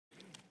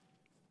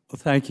Well,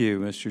 thank you,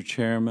 Mr.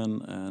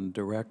 Chairman and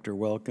Director.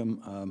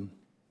 Welcome.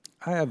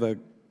 I have a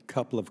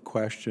couple of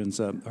questions.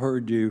 I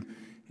heard you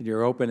in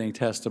your opening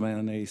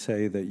testimony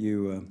say that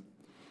you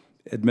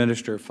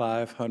administer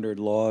 500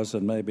 laws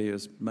and maybe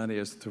as many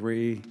as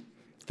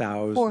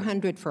 3,000.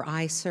 400 for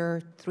ICE,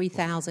 sir.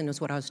 3,000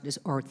 is what I was,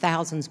 or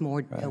thousands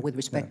more with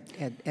respect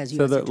as U.S.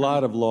 So there are a Attorney.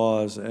 lot of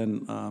laws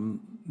and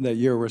that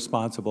you're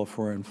responsible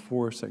for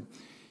enforcing.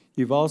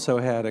 You've also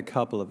had a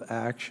couple of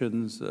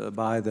actions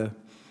by the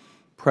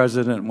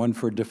President, one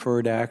for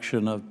deferred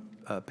action of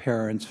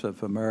parents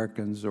of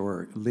Americans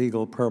or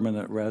legal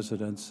permanent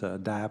residents,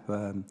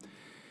 DAPA,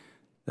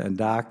 and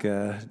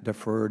DACA,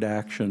 deferred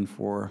action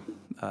for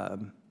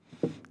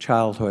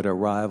childhood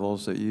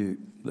arrivals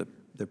that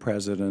the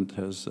President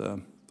has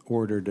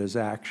ordered as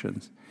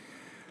actions.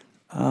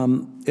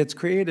 It's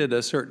created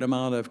a certain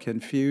amount of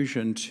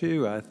confusion,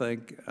 too, I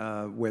think,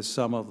 with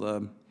some of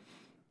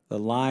the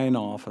line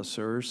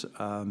officers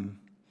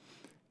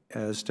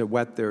as to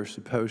what they're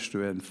supposed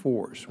to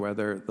enforce,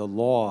 whether the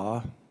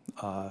law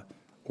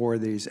or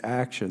these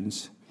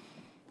actions,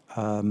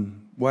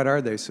 what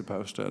are they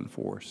supposed to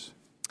enforce?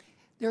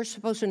 They're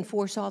supposed to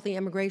enforce all the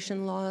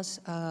immigration laws,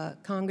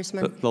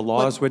 Congressman. The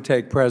laws would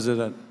take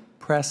precedent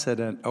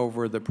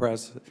over the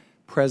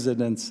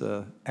President's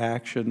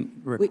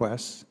action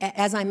requests?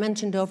 As I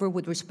mentioned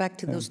with respect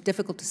to those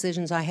difficult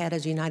decisions I had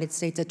as United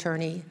States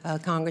Attorney,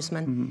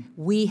 Congressman,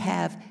 we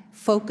have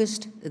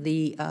focused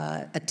the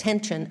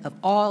attention of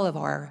all of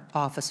our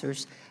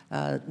officers,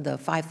 the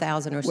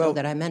 5,000 or so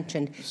that I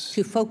mentioned,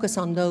 to focus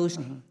on those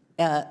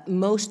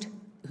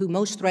who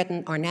most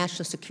threaten our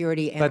national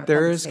security and our public safety.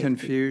 But there is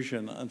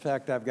confusion. In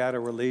fact, I've got a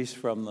release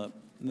from the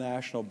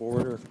National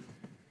Border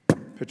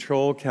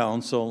Patrol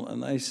Council,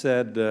 and they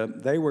said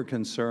they were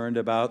concerned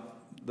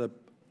about the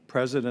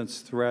President's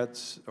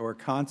threats or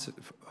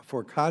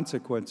for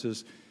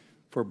consequences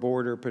for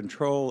Border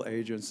Patrol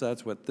agents.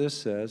 That's what this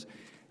says.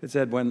 It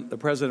said when the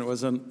President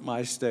was in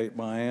my state,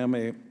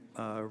 Miami,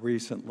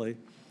 recently,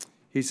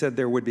 he said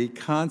there would be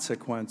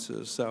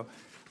consequences. So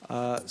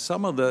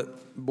some of the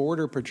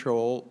Border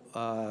Patrol,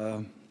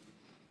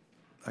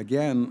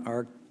 again,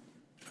 are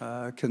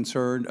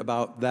concerned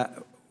about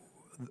that,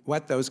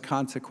 what those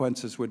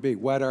consequences would be.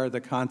 What are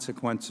the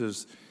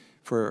consequences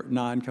for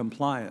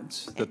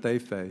noncompliance that they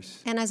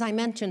face? And as I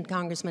mentioned,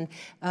 Congressman,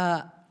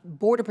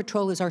 Border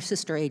Patrol is our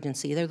sister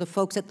agency. They're the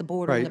folks at the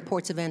border and the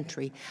ports of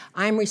entry.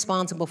 I'm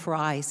responsible for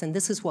ICE, and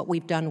this is what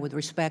we've done with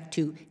respect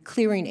to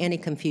clearing any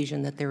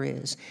confusion that there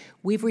is.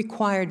 We've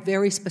required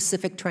very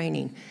specific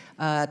training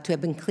to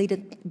have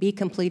be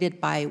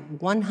completed by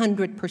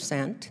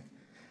 100%.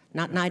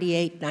 Not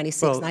 98,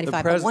 96,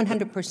 95, but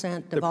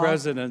 100%. The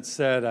President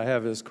said, I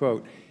have his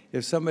quote,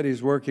 if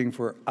somebody's working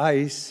for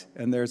ICE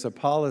and there's a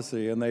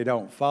policy and they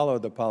don't follow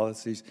the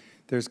policies,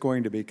 there's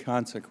going to be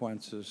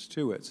consequences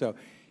to it. So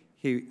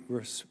he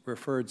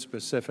referred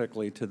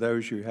specifically to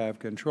those you have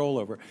control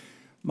over.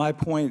 My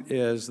point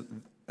is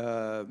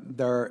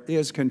there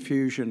is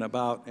confusion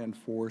about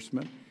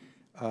enforcement.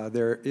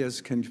 There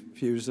is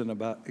confusion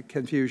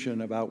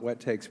about what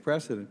takes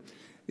precedent.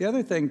 The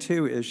other thing,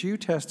 too, is you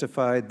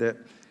testified that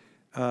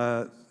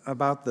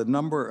about the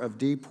number of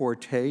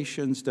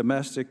deportations,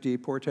 domestic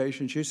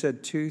deportations. You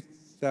said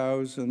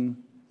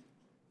 2,000,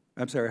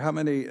 I'm sorry, how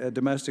many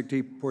domestic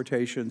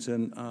deportations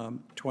in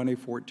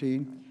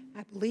 2014?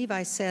 I believe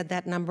I said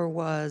that number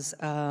was,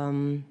 let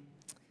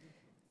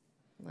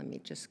me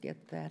just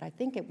get that. I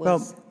think it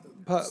was.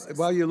 Well,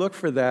 while you look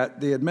for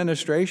that, the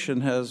administration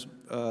has,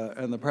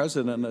 and the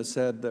President has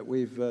said that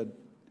we've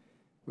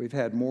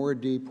had more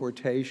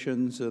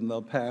deportations in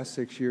the past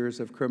 6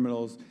 years of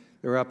criminals.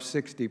 They're up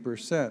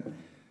 60%.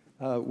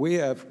 We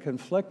have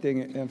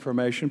conflicting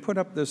information. Put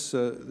up this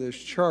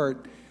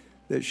chart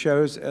that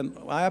shows, and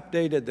I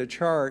updated the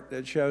chart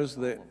that shows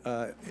the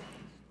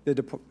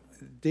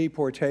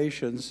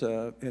deportations,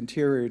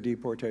 interior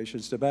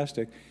deportations,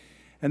 domestic,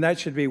 and that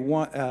should be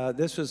one.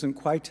 This isn't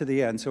quite to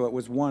the end, so it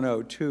was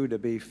 102 to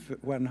be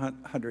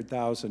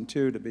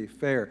 100,002 to be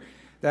fair.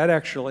 That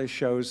actually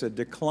shows a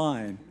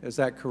decline. Is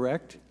that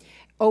correct?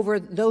 Over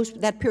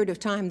that period of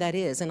time, that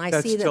is, and I see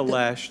that. That's till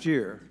last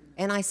year.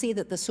 And I see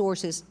that the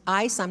source is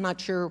ICE. I'm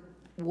not sure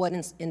what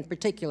in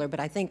particular, but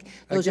I think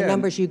those are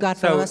numbers you got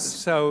from us.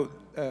 So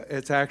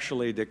it's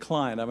actually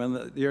declined. I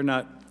mean, you're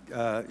not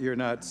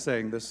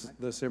saying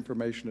this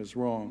information is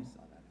wrong.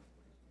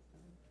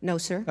 No,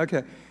 sir.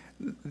 Okay.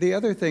 The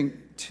other thing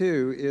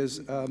too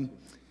is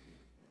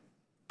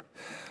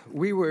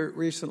we were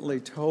recently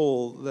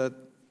told that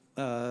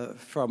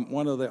from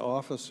one of the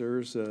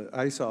officers,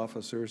 ICE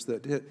officers,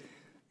 that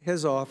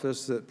his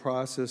office that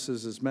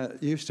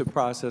used to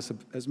process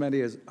as many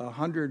as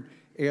 100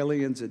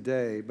 aliens a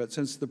day, but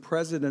since the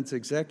President's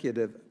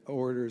executive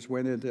orders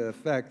went into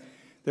effect,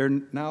 they're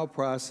now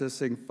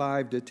processing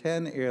 5 to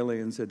 10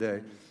 aliens a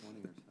day.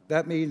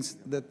 That means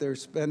that they're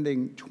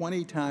spending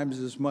 20 times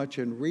as much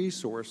in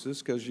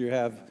resources, because you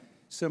have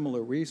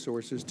similar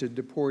resources, to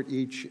deport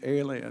each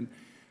alien.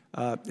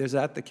 Is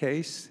that the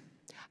case?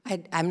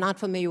 I'm not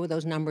familiar with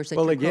those numbers that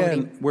Well, you're quoting.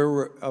 again,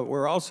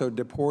 we're also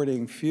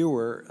deporting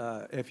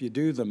fewer. If you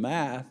do the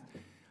math,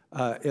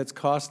 it's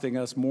costing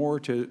us more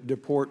to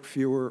deport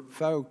fewer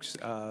folks.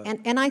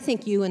 And I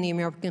think you and the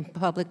American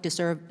public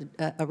deserve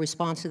a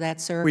response to that,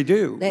 sir. We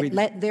do.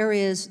 There,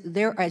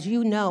 as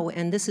you know,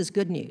 and this is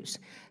good news,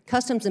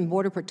 Customs and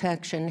Border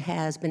Protection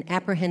has been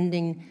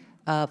apprehending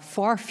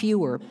far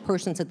fewer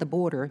persons at the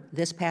border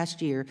this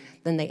past year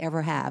than they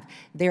ever have.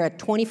 They're at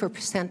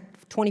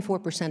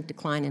 24%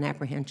 decline in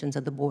apprehensions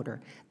at the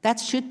border. That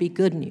should be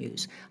good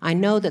news. I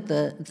know that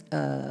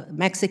the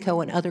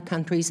Mexico and other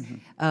countries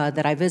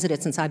that I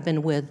visited since I've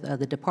been with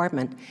the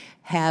department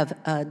have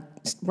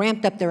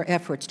ramped up their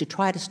efforts to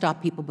try to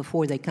stop people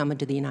before they come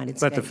into the United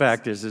States. But the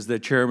fact is, as the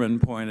chairman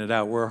pointed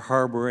out, we're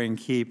harboring,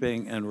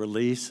 keeping, and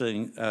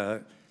releasing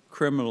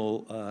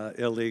criminal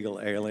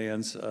illegal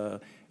aliens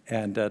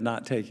and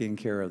not taking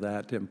care of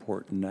that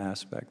important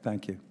aspect.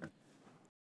 Thank you.